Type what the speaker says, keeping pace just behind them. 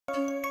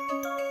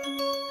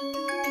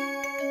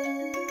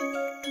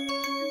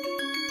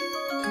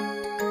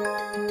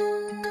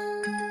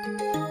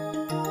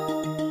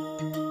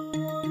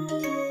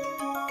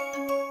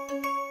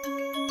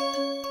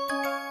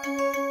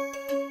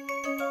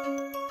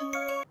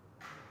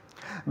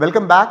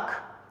Welcome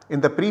back. In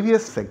the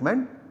previous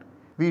segment,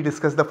 we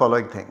discussed the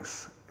following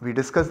things. We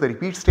discussed the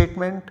repeat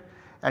statement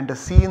and the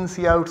see in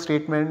see out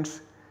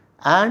statements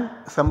and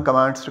some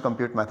commands to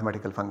compute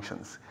mathematical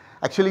functions.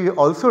 Actually, we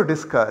also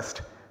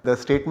discussed the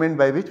statement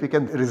by which we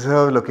can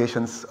reserve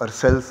locations or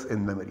cells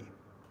in memory.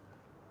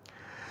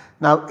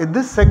 Now in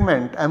this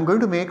segment, I am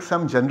going to make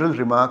some general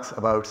remarks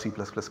about C++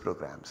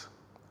 programs.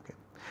 Okay.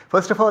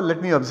 First of all,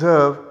 let me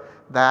observe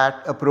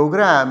that a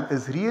program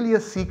is really a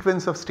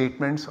sequence of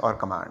statements or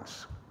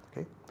commands,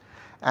 okay,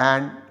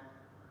 and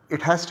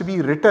it has to be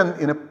written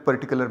in a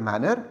particular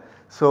manner.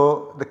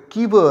 So the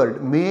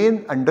keyword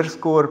main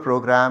underscore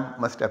program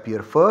must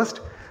appear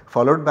first,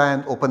 followed by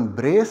an open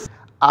brace.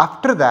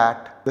 After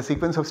that, the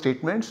sequence of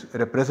statements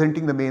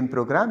representing the main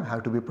program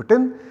have to be put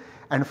in,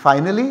 and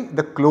finally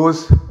the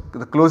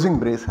closing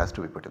brace has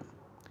to be put in.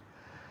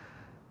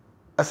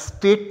 A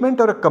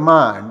statement or a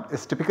command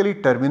is typically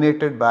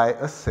terminated by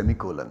a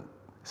semicolon.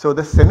 So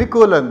the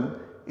semicolon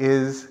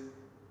is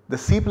the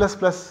C++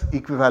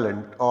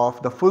 equivalent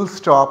of the full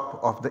stop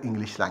of the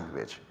English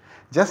language.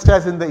 Just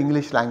as in the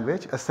English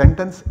language a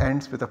sentence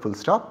ends with a full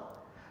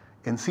stop,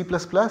 in C++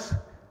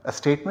 a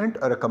statement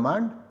or a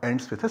command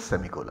ends with a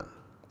semicolon.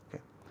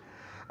 Okay.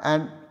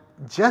 And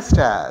just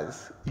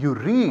as you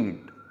read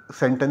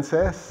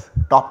sentences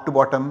top to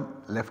bottom,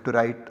 left to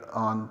right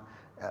on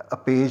a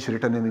page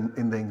written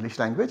in the English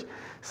language,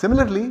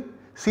 similarly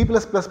C++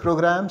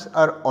 programs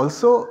are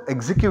also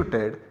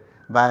executed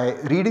by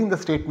reading the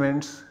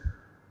statements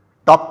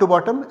top to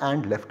bottom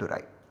and left to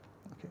right.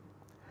 Okay.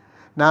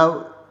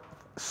 Now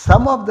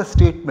some of the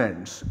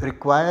statements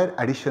require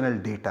additional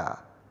data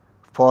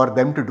for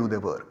them to do the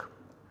work.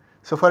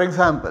 So for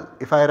example,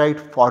 if I write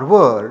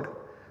forward,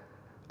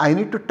 I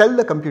need to tell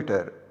the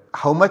computer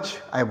how much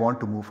I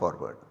want to move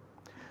forward.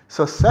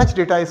 So such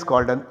data is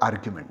called an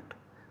argument.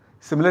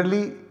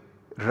 Similarly,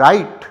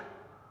 right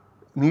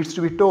needs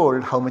to be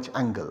told how much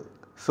angle.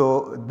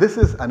 So this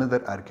is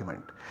another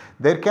argument.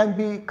 There can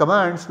be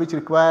commands which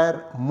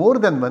require more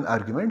than one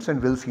arguments,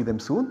 and we will see them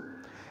soon,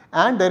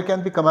 and there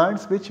can be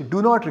commands which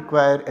do not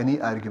require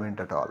any argument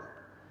at all.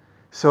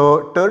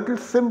 So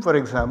turtlesim, for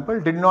example,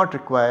 did not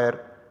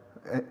require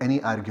any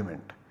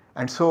argument,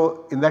 and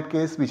so in that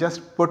case we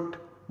just put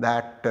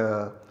that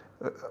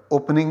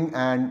opening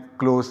and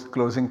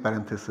closing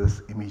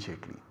parenthesis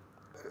immediately.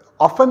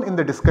 Often in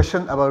the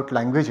discussion about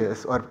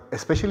languages, or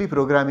especially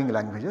programming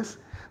languages,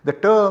 the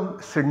term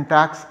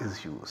syntax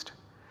is used.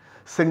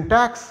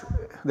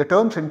 The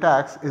term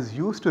syntax is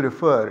used to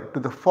refer to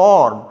the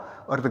form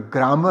or the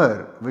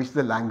grammar which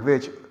the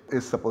language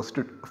is supposed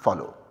to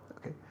follow.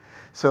 Okay.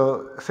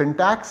 So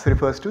syntax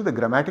refers to the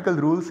grammatical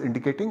rules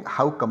indicating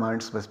how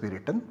commands must be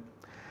written,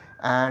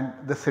 and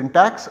the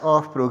syntax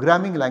of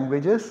programming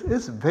languages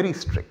is very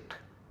strict.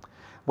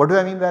 What do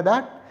I mean by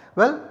that?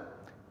 Well,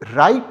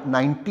 write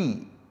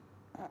 90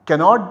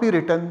 cannot be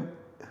written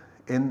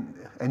in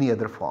any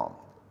other form.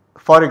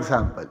 For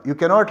example, you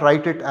cannot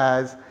write it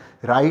as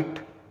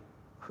write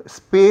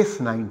space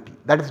 90,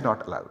 that is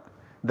not allowed.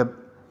 The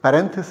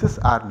parentheses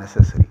are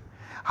necessary.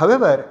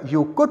 However,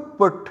 you could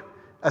put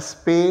a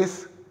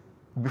space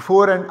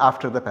before and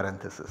after the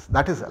parenthesis,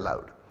 that is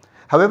allowed.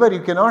 However,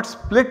 you cannot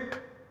split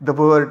the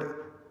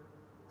word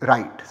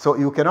write. So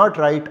you cannot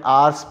write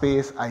R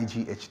space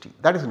IGHT,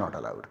 that is not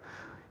allowed.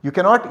 You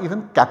cannot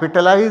even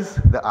capitalize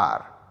the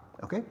R.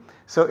 Okay.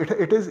 So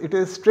it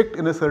is strict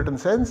in a certain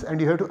sense,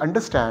 and you have to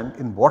understand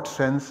in what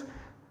sense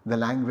the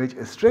language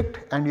is strict,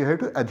 and you have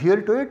to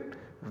adhere to it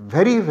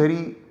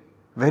very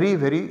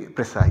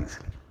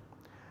precisely.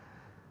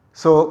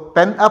 So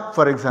pen up,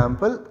 for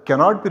example,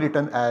 cannot be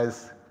written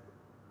as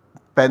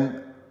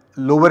pen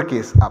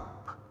lowercase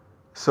up.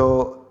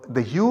 So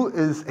the U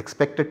is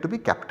expected to be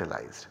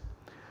capitalized.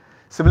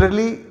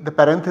 Similarly, the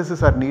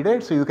parentheses are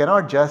needed, so you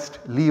cannot just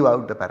leave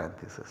out the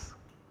parenthesis.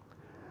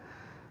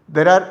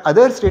 There are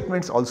other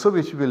statements also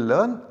which we will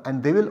learn,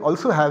 and they will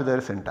also have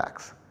their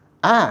syntax,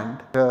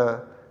 and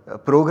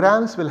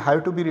programs will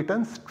have to be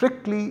written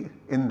strictly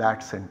in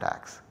that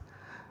syntax.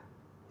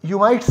 You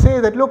might say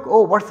that, look,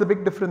 oh, what is the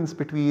big difference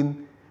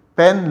between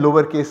pen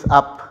lowercase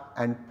up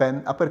and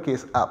pen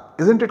uppercase up?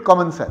 Isn't it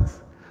common sense?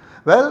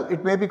 Well,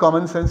 it may be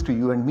common sense to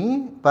you and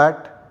me,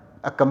 but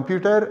a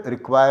computer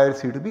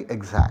requires you to be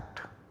exact.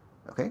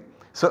 Okay?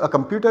 So a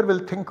computer will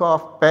think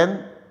of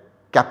pen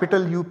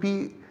capital UP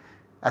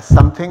as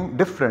something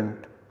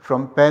different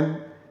from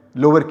pen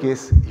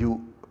lowercase up.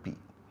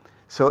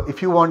 So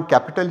if you want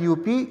capital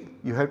UP,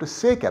 you have to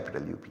say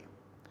capital UP.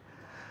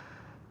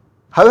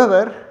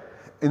 However,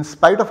 in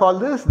spite of all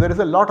this, there is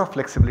a lot of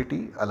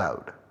flexibility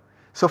allowed.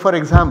 So for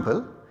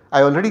example,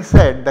 I already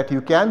said that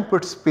you can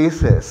put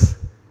spaces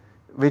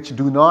which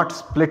do not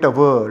split a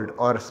word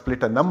or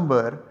split a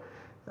number,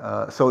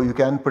 so you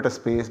can put a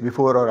space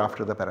before or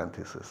after the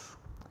parenthesis.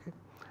 Okay.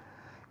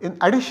 In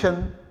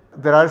addition,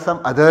 there are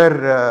some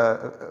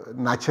other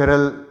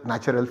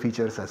natural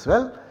features as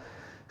well.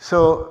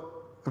 So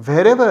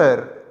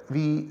wherever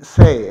we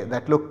say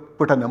that, look,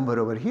 put a number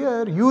over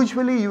here,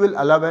 usually you will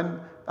allow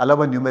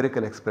a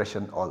numerical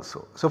expression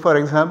also. So for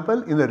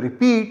example, in a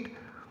repeat,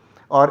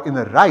 or in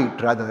the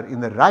right rather, in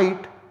the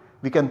right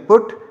we can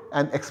put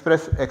an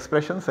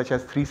expression such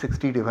as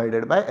 360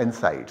 divided by n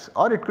sides,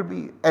 or it could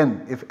be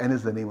n if n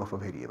is the name of a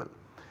variable.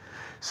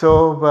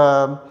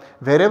 So,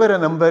 wherever a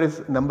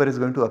number is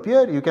going to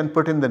appear, you can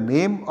put in the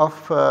name of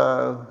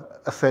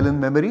a cell in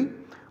memory,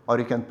 or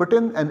you can put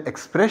in an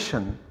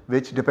expression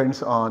which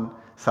depends on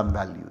some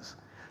values.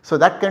 So,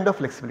 that kind of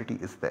flexibility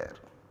is there.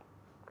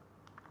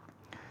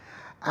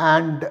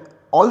 And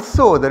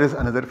also there is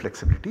another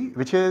flexibility,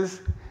 which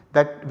is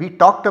that we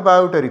talked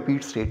about a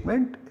repeat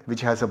statement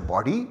which has a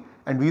body,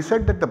 and we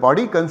said that the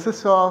body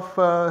consists of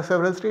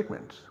several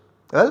statements.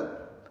 Well,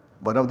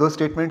 one of those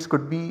statements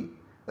could be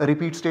a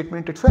repeat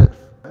statement itself.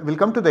 We will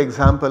come to the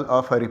example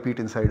of a repeat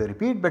inside a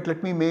repeat, but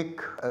let me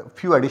make a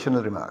few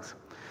additional remarks.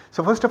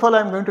 So, first of all,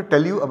 I am going to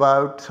tell you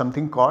about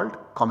something called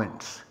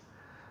comments.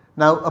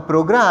 Now, a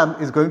program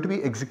is going to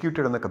be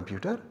executed on the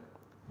computer,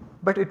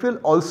 but it will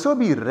also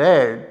be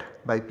read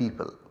by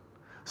people.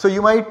 So,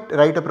 you might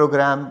write a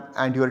program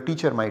and your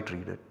teacher might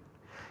read it.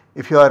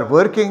 If you are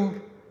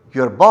working,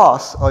 your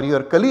boss or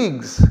your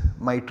colleagues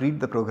might read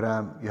the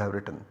program you have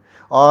written.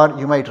 Or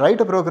you might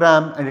write a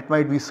program and it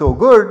might be so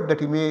good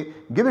that you may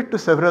give it to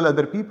several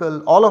other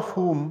people, all of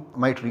whom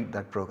might read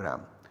that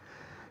program.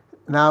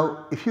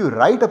 Now, if you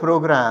write a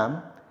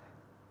program,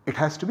 it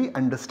has to be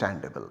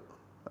understandable.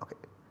 Okay.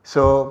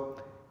 So,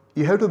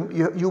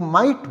 you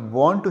might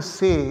want to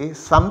say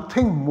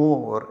something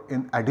more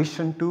in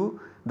addition to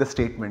the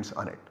statements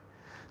on it.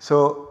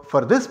 So,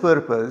 for this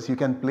purpose you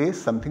can place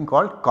something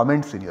called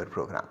comments in your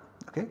program.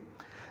 Okay.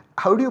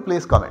 How do you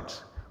place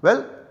comments?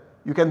 Well,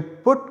 you can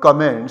put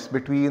comments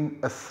between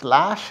a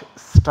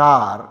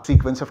 /*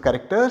 sequence of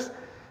characters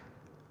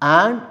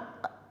and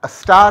a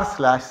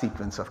 */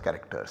 sequence of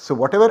characters. So,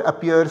 whatever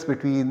appears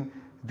between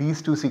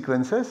these two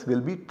sequences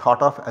will be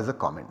thought of as a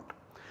comment.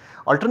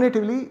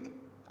 Alternatively,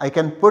 I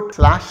can put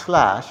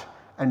 //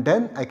 and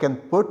then I can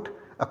put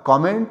a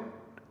comment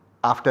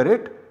after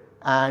it,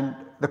 and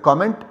the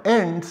comment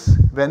ends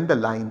when the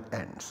line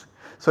ends.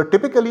 So,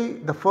 typically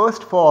the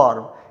first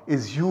form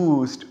is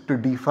used to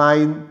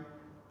define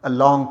a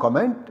long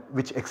comment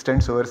which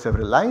extends over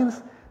several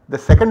lines. The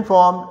second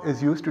form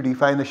is used to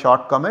define a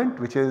short comment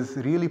which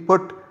really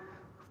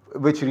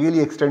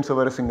extends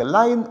over a single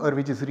line, or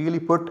which is really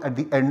put at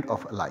the end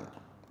of a line.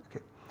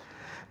 Okay.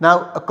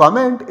 Now, a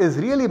comment is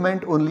really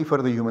meant only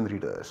for the human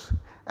readers,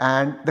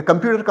 and the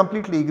computer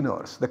completely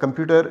ignores. The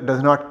computer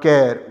does not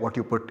care what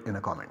you put in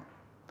a comment.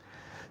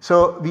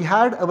 So, we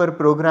had our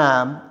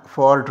program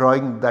for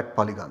drawing that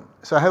polygon.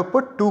 So, I have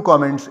put two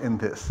comments in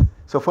this.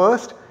 So,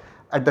 first,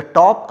 at the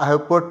top I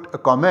have put a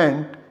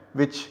comment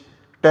which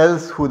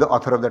tells who the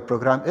author of that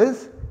program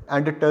is,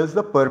 and it tells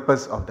the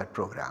purpose of that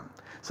program.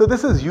 So,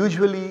 this is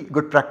usually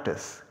good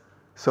practice.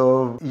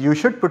 So, you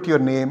should put your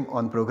name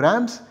on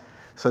programs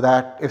so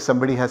that if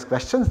somebody has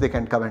questions they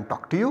can come and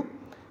talk to you,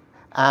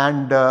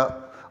 and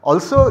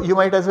also you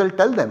might as well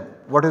tell them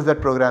what is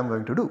that program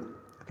going to do.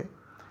 Okay.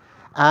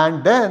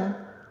 And then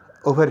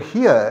over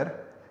here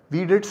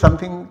we did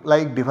something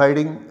like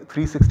dividing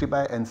 360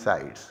 by n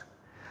sides.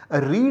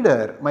 A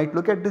reader might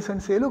look at this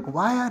and say, look,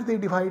 why are they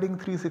dividing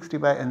 360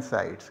 by n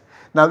sides?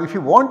 Now, if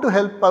you want to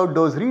help out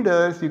those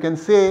readers, you can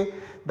say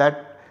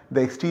that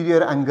the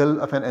exterior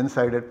angle of an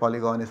n-sided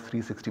polygon is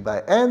 360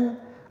 by n.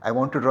 I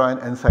want to draw an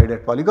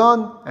n-sided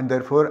polygon, and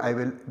therefore I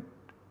will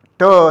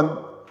turn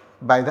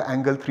by the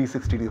angle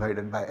 360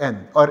 divided by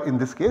n, or in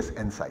this case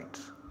n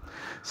sides.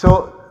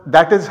 So,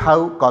 that is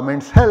how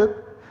comments help.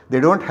 They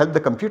do not help the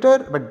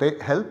computer, but they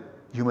help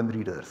human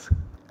readers,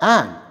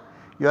 and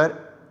you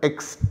are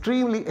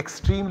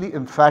extremely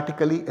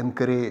emphatically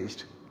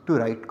encouraged to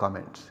write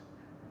comments.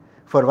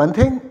 For one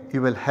thing,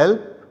 you will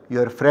help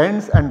your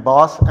friends and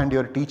boss and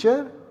your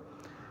teacher,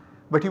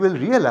 but you will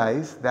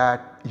realize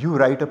that you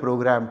write a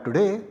program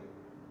today,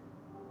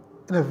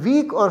 in a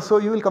week or so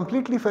you will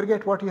completely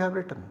forget what you have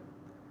written.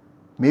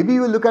 Maybe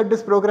you will look at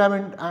this program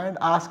and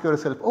ask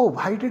yourself, oh,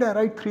 why did I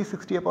write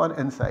 360 upon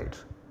n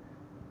sides?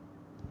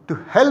 To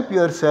help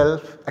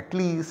yourself, at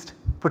least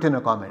put in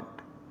a comment.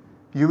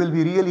 You will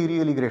be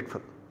really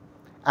grateful.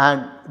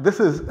 And this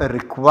is a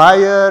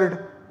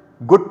required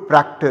good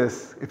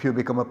practice if you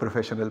become a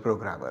professional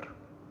programmer.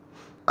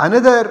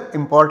 Another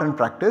important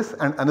practice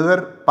and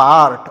another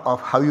part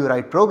of how you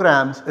write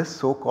programs is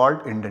so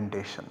called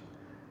indentation.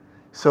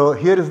 So,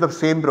 here is the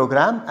same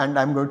program and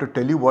I am going to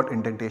tell you what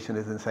indentation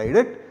is inside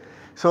it.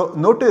 So,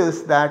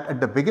 notice that at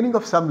the beginning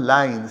of some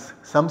lines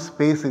some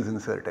space is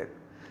inserted.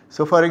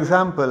 So, for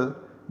example,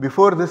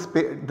 before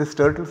this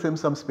turtle sim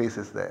some space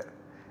is there.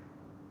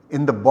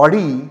 In the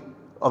body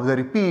of the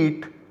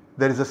repeat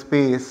there is a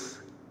space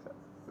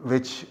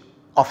which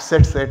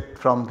offsets it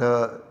from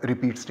the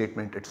repeat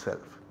statement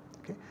itself.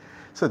 Okay.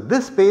 So,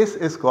 this space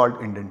is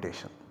called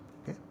indentation.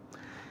 Okay.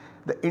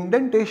 The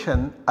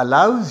indentation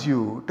allows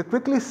you to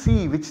quickly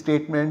see which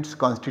statements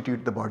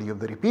constitute the body of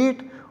the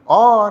repeat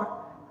or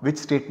which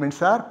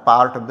statements are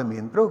part of the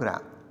main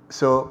program.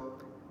 So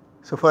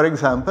for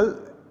example,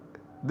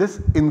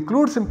 this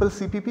include simple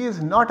CPP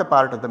is not a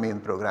part of the main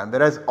program,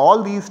 whereas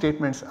all these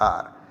statements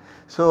are.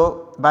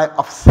 So by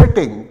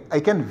offsetting,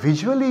 I can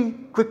visually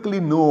quickly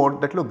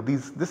note that look,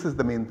 this is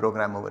the main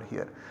program over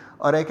here,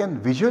 or I can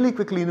visually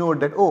quickly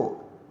note that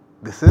oh,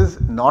 this is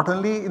not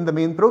only in the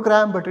main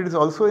program but it is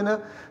also in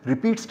a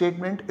repeat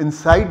statement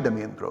inside the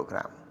main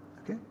program.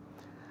 Okay.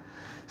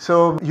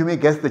 So you may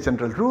guess the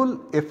general rule,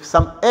 if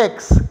some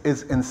x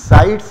is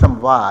inside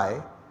some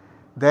y,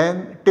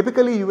 then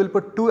typically you will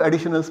put 2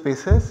 additional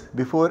spaces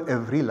before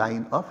every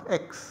line of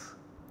x.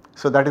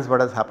 So that is what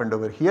has happened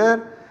over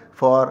here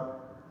for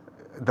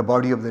the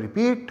body of the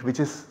repeat, which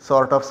is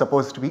sort of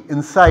supposed to be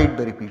inside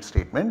the repeat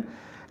statement,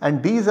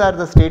 and these are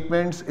the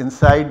statements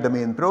inside the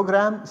main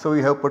program. So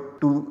we have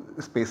put 2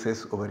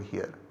 spaces over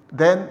here.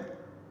 Then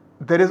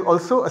there is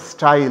also a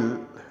style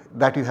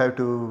that you have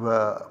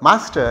to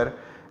master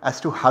as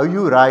to how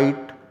you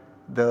write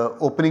the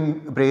opening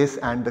brace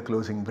and the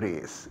closing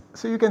brace.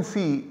 So you can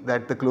see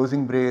that the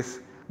closing brace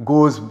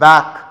goes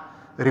back,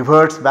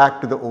 reverts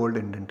back to the old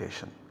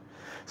indentation.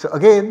 So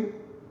again,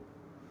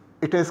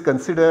 it is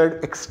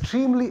considered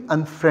extremely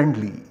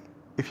unfriendly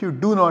if you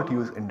do not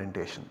use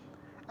indentation.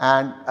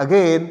 And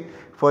again,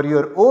 for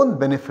your own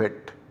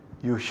benefit,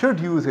 you should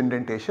use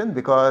indentation,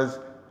 because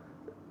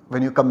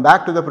when you come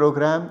back to the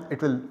program, it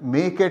will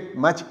make it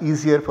much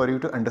easier for you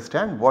to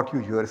understand what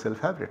you yourself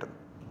have written.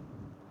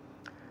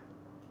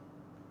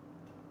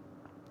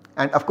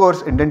 And of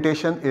course,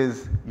 indentation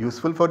is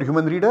useful for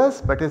human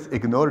readers but is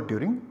ignored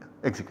during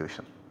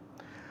execution.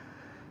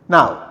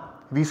 Now,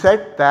 we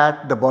said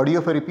that the body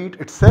of a repeat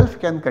itself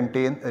can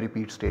contain a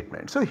repeat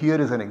statement. So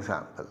here is an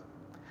example.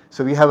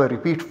 So we have a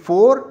repeat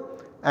 4,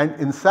 and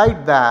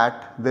inside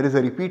that there is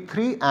a repeat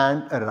 3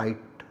 and a write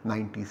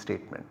 90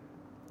 statement.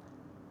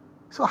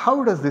 So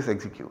how does this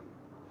execute?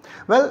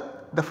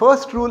 Well, the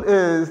first rule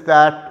is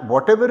that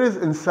whatever is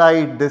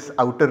inside this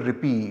outer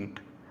repeat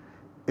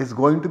is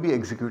going to be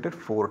executed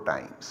 4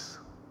 times.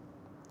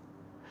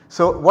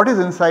 So what is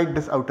inside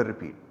this outer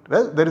repeat?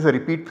 Well, there is a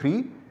repeat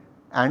 3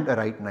 and a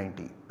write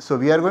 90. So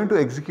we are going to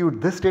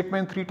execute this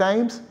statement 3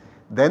 times,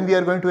 then we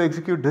are going to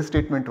execute this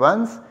statement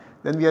once,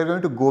 then we are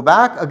going to go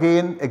back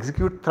again,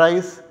 execute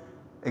thrice,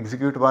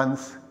 execute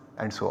once,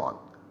 and so on.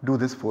 Do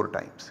this 4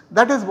 times.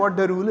 That is what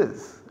the rule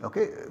is.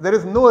 Okay? There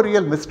is no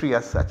real mystery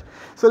as such.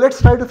 So let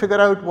us try to figure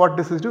out what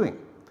this is doing.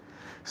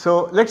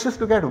 So let us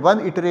just look at one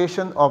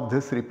iteration of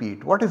this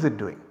repeat. What is it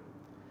doing?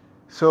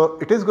 So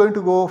it is going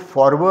to go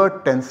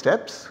forward 10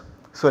 steps.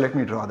 So let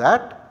me draw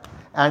that.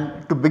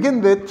 And to begin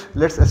with,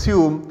 let us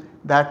assume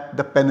that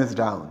the pen is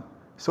down.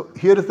 So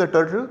here is the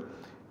turtle,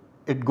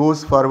 it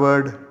goes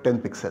forward 10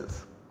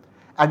 pixels.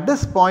 At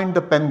this point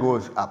the pen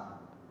goes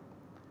up.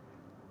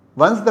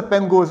 Once the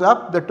pen goes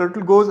up, the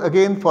turtle goes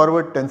again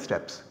forward 10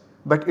 steps.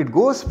 But it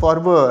goes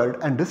forward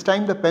and this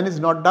time the pen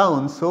is not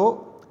down,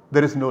 so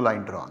there is no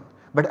line drawn.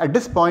 But at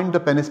this point the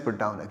pen is put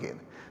down again.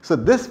 So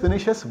this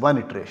finishes one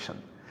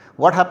iteration.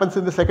 What happens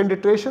in the second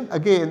iteration?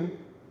 Again,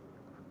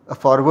 a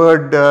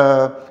forward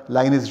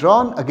line is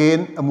drawn,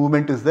 again a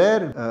movement is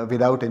there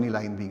without any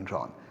line being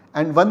drawn.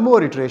 And one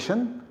more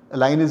iteration, a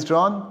line is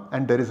drawn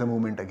and there is a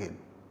movement again.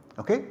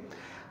 Okay?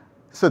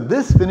 So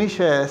this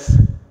finishes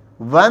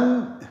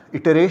one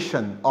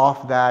iteration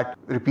of that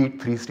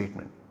repeat 3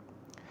 statement.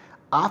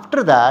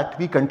 After that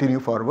we continue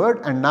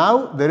forward and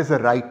now there is a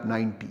write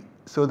 90.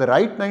 So the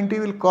write 90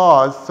 will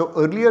cause, so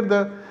earlier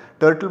the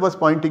turtle was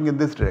pointing in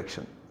this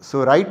direction.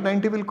 So write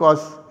 90 will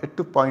cause it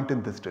to point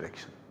in this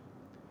direction.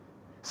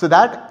 So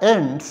that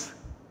ends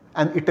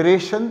an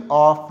iteration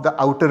of the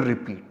outer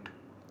repeat.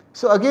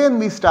 So again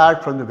we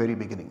start from the very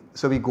beginning.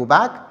 So we go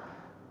back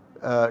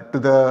to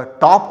the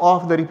top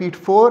of the repeat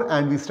 4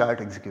 and we start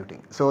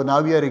executing. So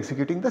now we are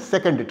executing the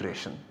second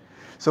iteration.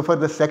 So for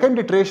the second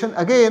iteration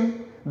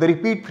again the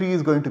repeat 3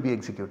 is going to be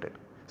executed.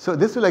 So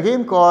this will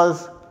again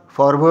cause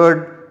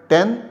forward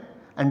 10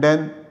 and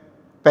then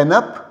pen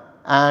up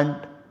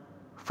and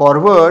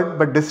forward,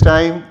 but this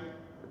time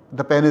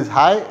the pen is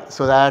high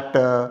so that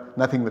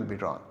nothing will be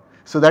drawn.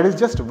 So that is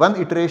just one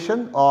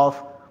iteration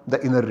of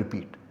the inner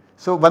repeat.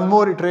 So one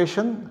more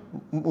iteration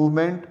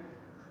movement,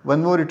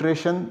 one more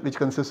iteration which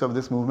consists of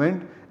this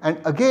movement, and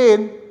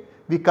again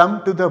we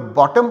come to the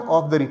bottom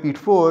of the repeat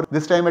 4,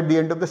 this time at the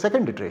end of the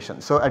second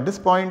iteration. So at this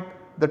point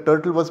the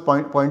turtle was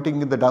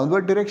pointing in the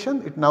downward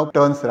direction, it now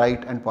turns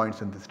right and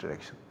points in this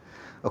direction.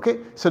 Okay.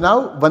 So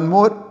now one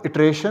more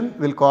iteration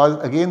will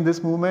cause again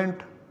this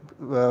movement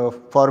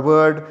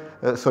forward,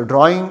 so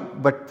drawing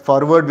but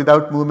forward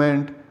without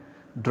movement,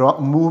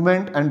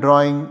 movement and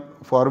drawing,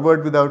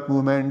 forward without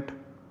movement,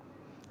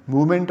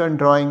 movement and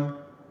drawing,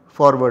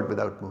 forward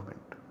without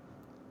movement.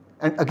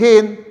 And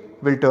again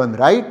will turn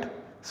right,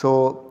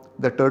 so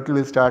the turtle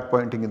will start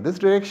pointing in this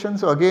direction.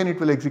 So again it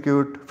will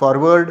execute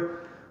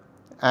forward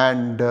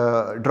and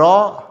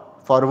draw,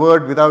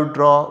 forward without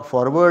draw,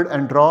 forward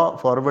and draw,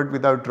 forward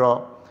without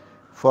draw,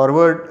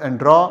 forward and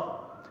draw,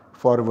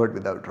 forward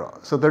without draw.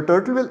 So the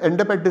turtle will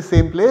end up at the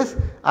same place.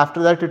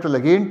 After that it will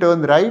again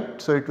turn right,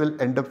 so it will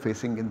end up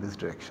facing in this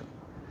direction.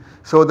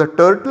 So the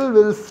turtle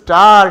will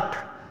start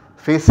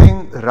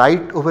facing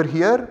right over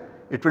here.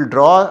 It will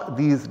draw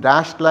these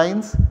dashed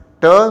lines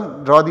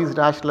turn, draw these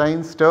dashed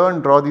lines,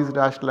 turn, draw these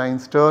dashed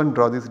lines, turn,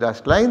 draw these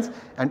dashed lines,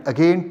 and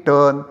again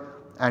turn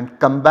and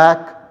come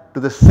back to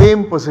the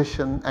same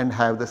position and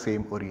have the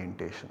same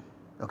orientation.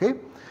 Okay?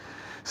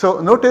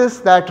 So notice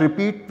that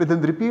repeat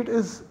within the repeat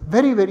is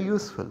very, very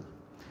useful.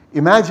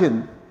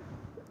 Imagine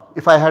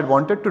if I had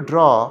wanted to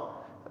draw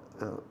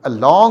a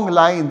long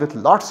line with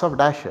lots of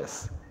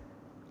dashes,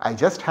 I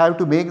just have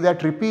to make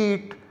that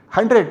repeat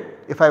 100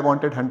 if I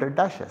wanted 100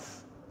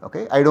 dashes.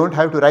 Okay? I do not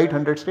have to write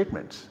 100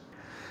 statements.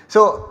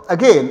 So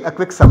again, a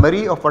quick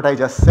summary of what I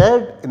just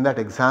said in that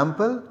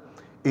example.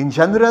 In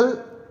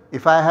general,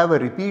 if I have a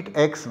repeat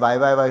x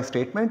y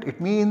statement, it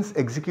means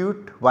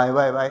execute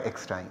y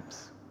x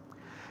times.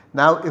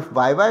 Now if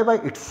y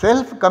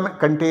itself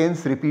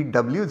contains repeat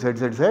w z,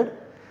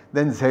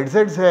 then z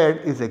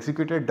is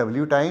executed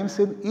w times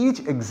in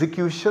each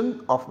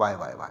execution of y.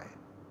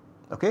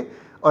 Okay?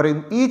 Or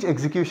in each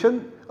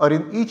execution or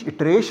in each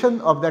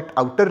iteration of that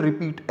outer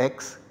repeat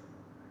x,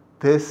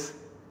 this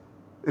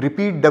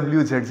repeat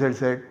w z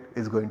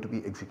is going to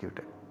be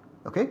executed.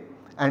 Okay?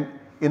 And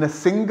in a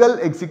single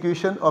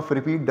execution of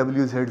repeat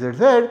w z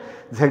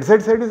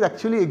is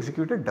actually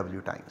executed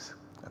w times.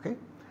 Okay?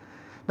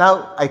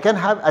 Now I can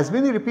have as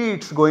many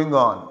repeats going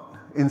on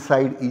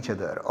inside each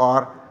other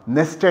or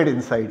nested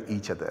inside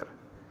each other.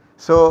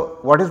 So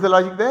what is the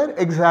logic there?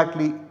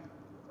 Exactly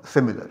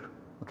similar.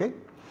 Okay?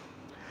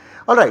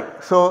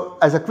 Alright, so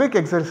as a quick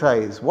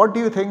exercise, what do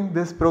you think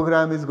this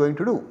program is going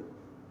to do?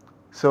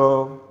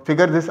 So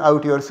figure this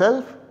out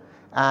yourself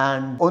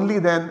and only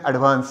then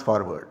advance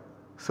forward.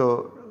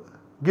 So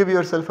give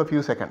yourself a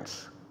few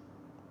seconds.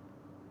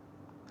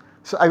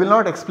 So I will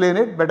not explain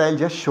it, but I will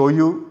just show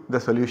you the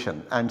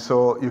solution, and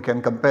so you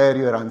can compare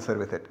your answer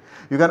with it.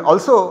 You can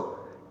also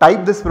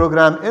type this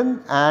program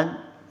in and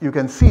you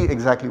can see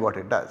exactly what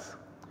it does.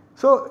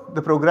 So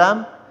the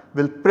program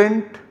will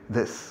print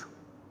this.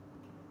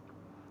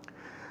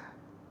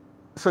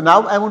 So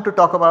now I want to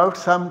talk about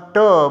some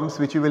terms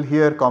which you will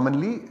hear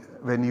commonly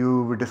when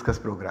you discuss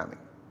programming.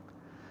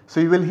 So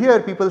you will hear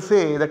people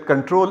say that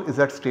control is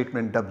at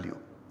statement W.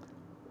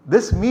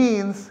 This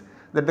means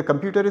that the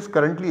computer is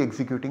currently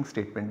executing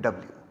statement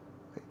W.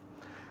 Okay.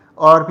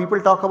 Or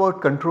people talk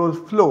about control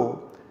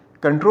flow.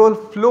 Control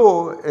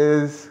flow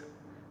is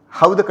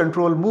how the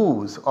control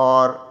moves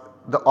or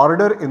the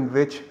order in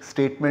which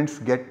statements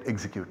get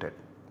executed.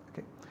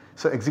 Okay.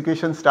 So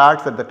execution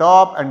starts at the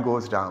top and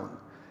goes down,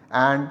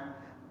 and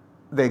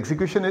the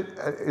execution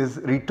is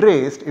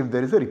retraced if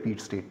there is a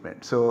repeat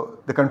statement. So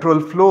the control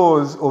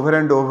flows over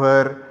and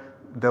over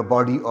the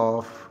body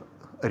of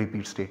a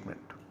repeat statement.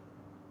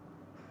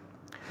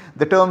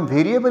 The term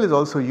variable is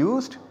also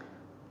used.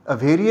 A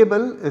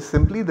variable is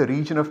simply the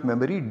region of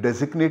memory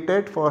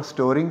designated for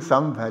storing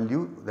some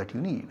value that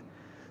you need.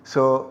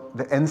 So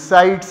the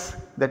insights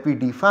that we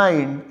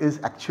defined is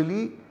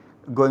actually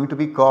going to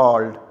be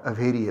called a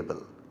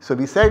variable. So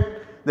we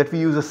said that we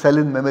use a cell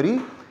in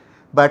memory,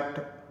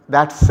 but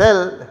that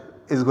cell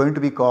is going to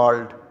be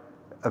called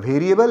a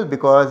variable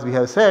because we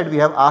have said we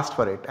have asked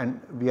for it, and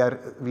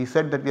we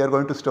said that we are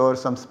going to store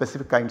some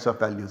specific kinds of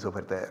values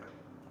over there.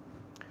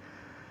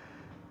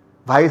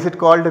 Why is it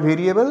called a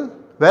variable?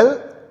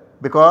 Well,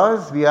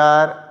 because we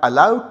are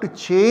allowed to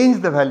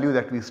change the value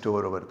that we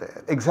store over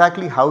there.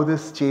 Exactly how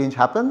this change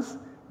happens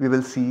we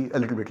will see a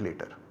little bit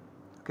later.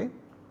 Okay?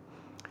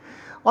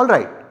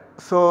 Alright,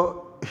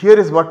 so here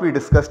is what we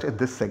discussed in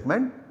this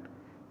segment.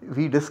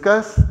 We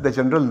discussed the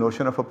general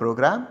notion of a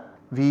program.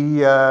 We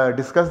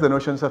discussed the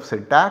notions of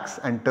syntax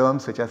and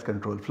terms such as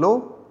control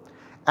flow,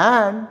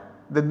 and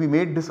then we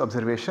made this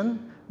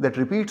observation that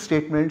repeat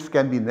statements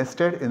can be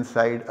nested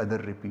inside other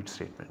repeat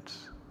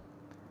statements.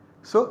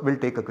 So we will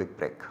take a quick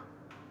break.